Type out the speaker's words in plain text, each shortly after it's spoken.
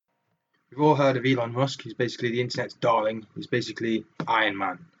We've all heard of Elon Musk. He's basically the internet's darling. He's basically Iron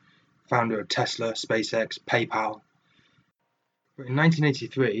Man, founder of Tesla, SpaceX, PayPal. But in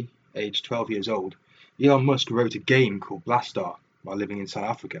 1983, aged 12 years old, Elon Musk wrote a game called Blastar while living in South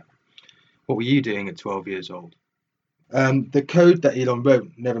Africa. What were you doing at 12 years old? The code that Elon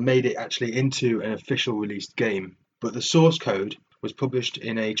wrote never made it actually into an official released game, but the source code was published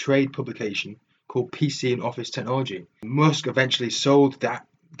in a trade publication called PC and Office Technology. Musk eventually sold that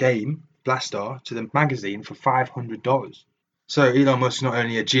game, Blastar, to the magazine for $500. So Elon Musk's not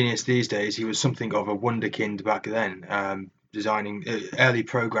only a genius these days, he was something of a wunderkind back then, designing early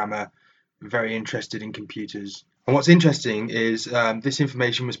programmer, very interested in computers. And what's interesting is this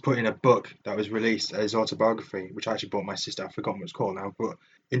information was put in a book that was released as autobiography, which I actually bought my sister. I've forgotten what it's called now. But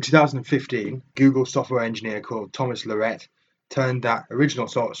in 2015, Google software engineer called Thomas Lorette turned that original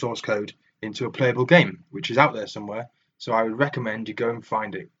source code into a playable game, which is out there somewhere. So I would recommend you go and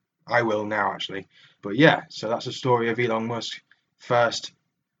find it. I will now, actually. But yeah, so that's the story of Elon Musk's first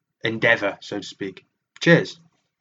endeavor, so to speak. Cheers.